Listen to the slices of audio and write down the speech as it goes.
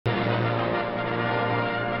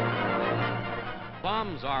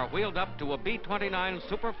Bombs are wheeled up to a B-29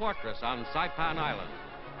 super fortress on Saipan Island.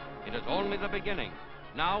 It is only the beginning,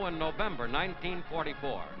 now in November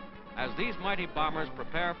 1944, as these mighty bombers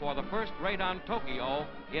prepare for the first raid on Tokyo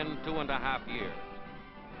in 2.5 years.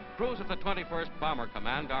 Crews of the 21st Bomber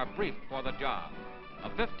Command are briefed for the job, a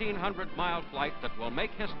 1,500-mile flight that will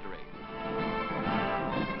make history.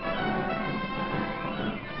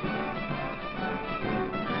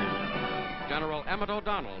 General Emmett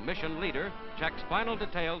O'Donnell, mission leader, checks final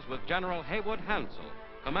details with General Haywood Hansel,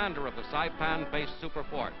 commander of the Saipan base super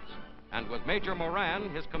forts, and with Major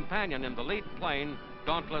Moran, his companion in the lead plane,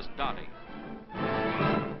 Dauntless Dottie.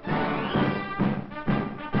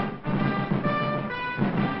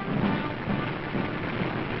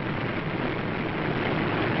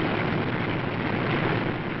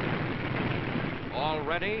 All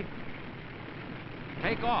ready?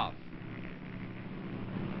 Take off.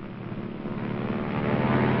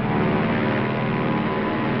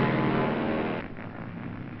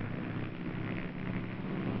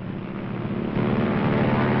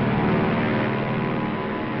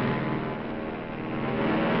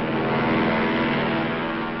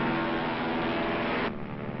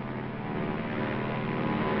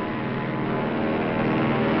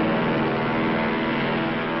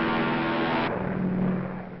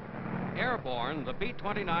 Airborne, the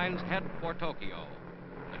B-29s head for Tokyo.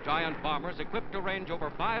 The giant bombers, equipped to range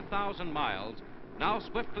over 5,000 miles, now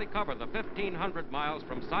swiftly cover the 1,500 miles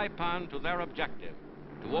from Saipan to their objective,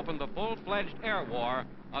 to open the full-fledged air war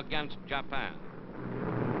against Japan.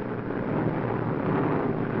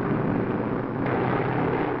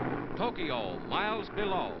 Tokyo, miles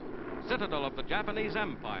below, citadel of the Japanese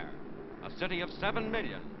Empire, a city of 7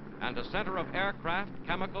 million, and a center of aircraft,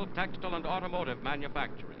 chemical, textile, and automotive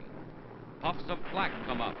manufacturing. Puffs of flak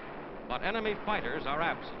come up, but enemy fighters are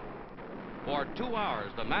absent. For 2 hours,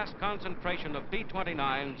 the mass concentration of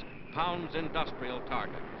B-29s pounds industrial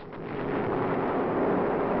targets.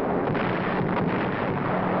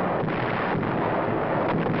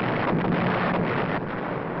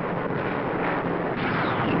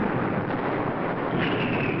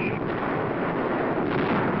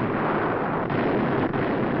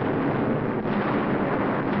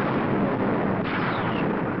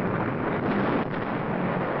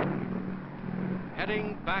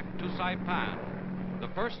 Heading back to Saipan, the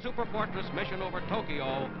first superfortress mission over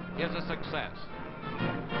Tokyo is a success.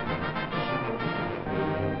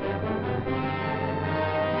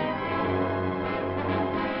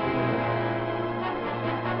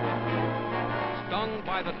 Stung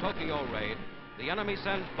by the Tokyo raid, the enemy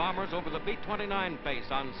sends bombers over the B-29 base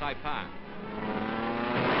on Saipan.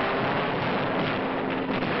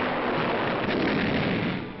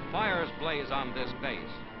 Fires blaze on this base,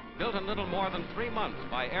 built in little more than 3 months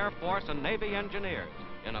by Air Force and Navy engineers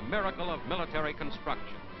in a miracle of military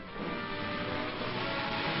construction.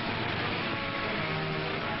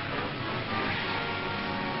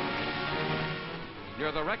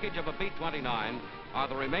 Near the wreckage of a B-29 are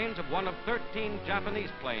the remains of one of 13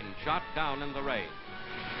 Japanese planes shot down in the raid.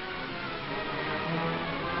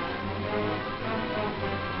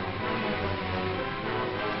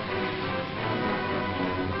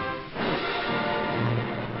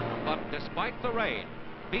 Despite the raid,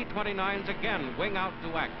 B-29s again wing out to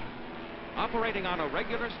action, operating on a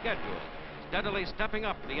regular schedule, steadily stepping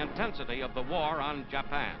up the intensity of the war on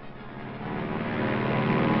Japan.